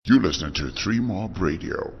You listen to 3 Mob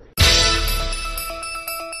Radio.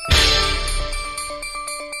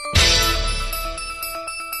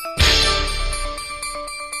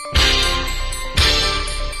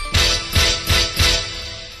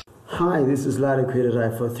 Hi, this is Larry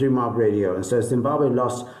Kwiatai for 3 Mob Radio. And so Zimbabwe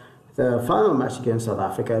lost the final match against South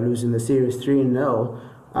Africa, losing the series 3-0.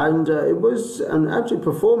 And it was an average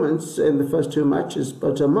performance in the first 2 matches,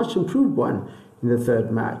 but a much improved one in the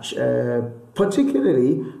third match.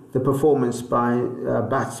 Particularly the performance by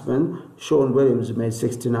batsman Sean Williams, who made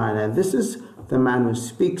 69. And this is the man who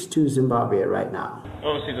speaks to Zimbabwe right now.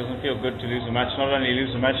 Obviously, it doesn't feel good to lose a match. Not only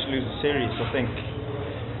lose a match, lose a series. I think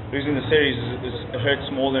losing the series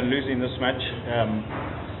hurts more than losing this match.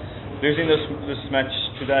 Losing this match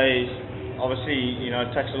today, obviously,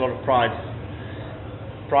 it takes a lot of pride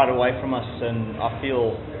away from us, and I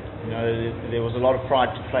feel, there was a lot of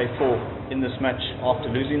pride to play for in this match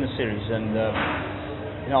after losing the series, and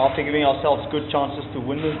after giving ourselves good chances to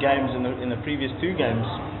win the games in the previous 2 games,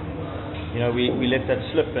 we let that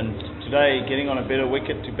slip, and today getting on a better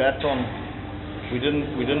wicket to bat on, we didn't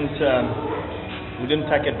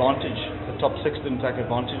take advantage. The top 6 didn't take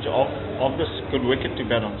advantage of this good wicket to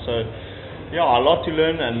bat on. So, a lot to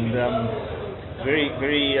learn, and very,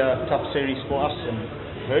 very tough series for us and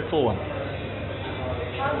hurtful one.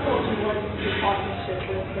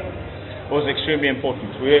 It was extremely important.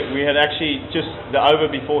 We had actually just the over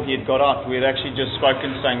before he had got out. We had actually just spoken,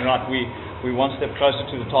 saying, right, we one step closer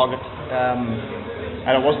to the target,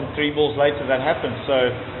 and it wasn't 3 balls later that happened.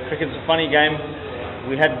 So cricket's a funny game.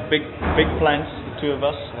 We had big plans, the 2 of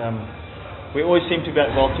us. We always seem to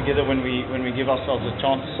bat well together when we give ourselves a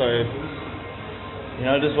chance. So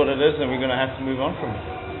it is what it is, and we're going to have to move on from it.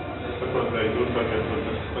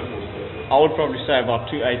 I would probably say about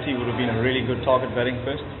 280 would have been a really good target batting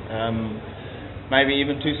first. Maybe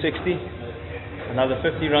even 260. Another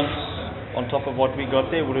 50 runs on top of what we got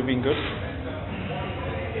there would have been good.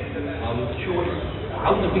 How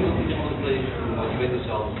difficult is it to play to motivate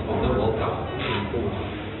yourself for the World Cup in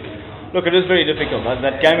forward? Look, it is very difficult.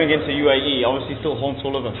 That game against the UAE obviously still haunts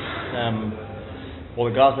all of us. All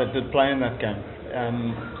the guys that did play in that game.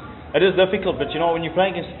 It is difficult, but when you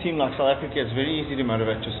play against a team like South Africa, it's very easy to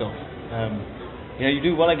motivate yourself. You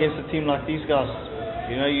do well against a team like these guys.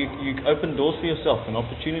 You open doors for yourself, and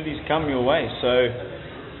opportunities come your way. So,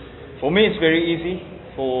 for me, it's very easy.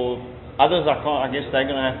 For others, I guess they're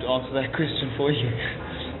going to have to answer that question for you.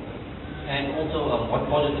 And also,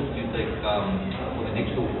 what positives do you take for the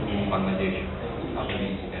next 2 in Bangladesh after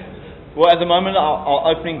these games? Well, at the moment,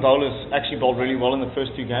 our opening bowlers actually bowled really well in the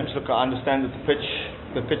first 2 games. Look, I understand that the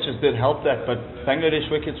pitches did help that, but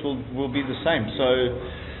Bangladesh wickets will be the same. So,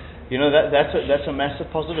 that's a massive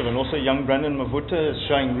positive. And also, young Brandon Mavuta is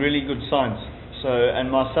showing really good signs. So, and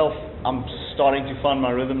myself, I'm starting to find my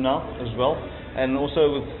rhythm now as well. And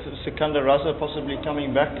also with Sikandar Raza possibly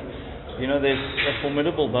coming back, there's a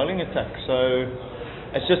formidable bowling attack. So,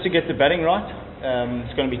 it's just to get the batting right.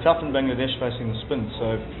 It's going to be tough in Bangladesh facing the spin,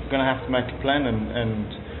 so we're going to have to make a plan and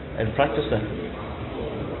practice that.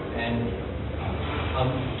 And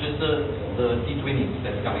just the T20s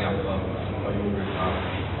that's coming up,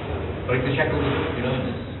 break the shackles, just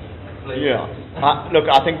play. Yeah. Look,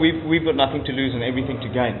 I think we've got nothing to lose and everything to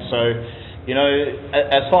gain. So,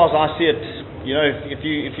 as far as I see it, if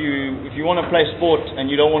you want to play sport and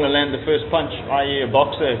you don't want to land the first punch, i.e. a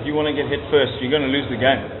boxer, if you want to get hit first, you're going to lose the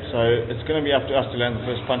game. So it's going to be up to us to land the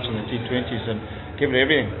first punch in the T20s and give it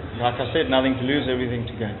everything. Like I said, nothing to lose, everything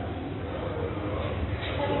to gain.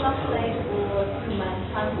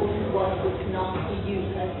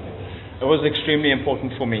 It was extremely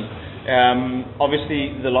important for me.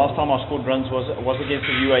 Obviously, the last time I scored runs was against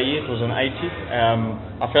the UAE. It was an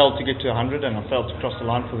 80. I failed to get to 100, and I failed to cross the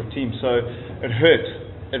line for the team. So it hurt.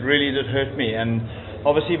 It really did hurt me. And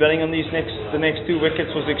obviously, batting on the next 2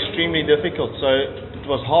 wickets was extremely difficult. So it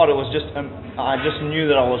was hard. It was just I just knew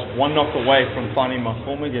that I was 1 knock away from finding my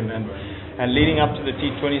form again. And leading up to the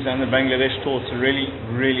T20s and the Bangladesh tour, it's really,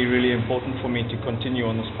 really, really important for me to continue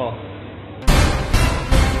on this path.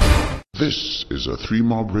 This is a 3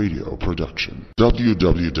 Mob Radio production.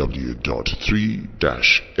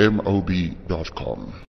 www.3-mob.com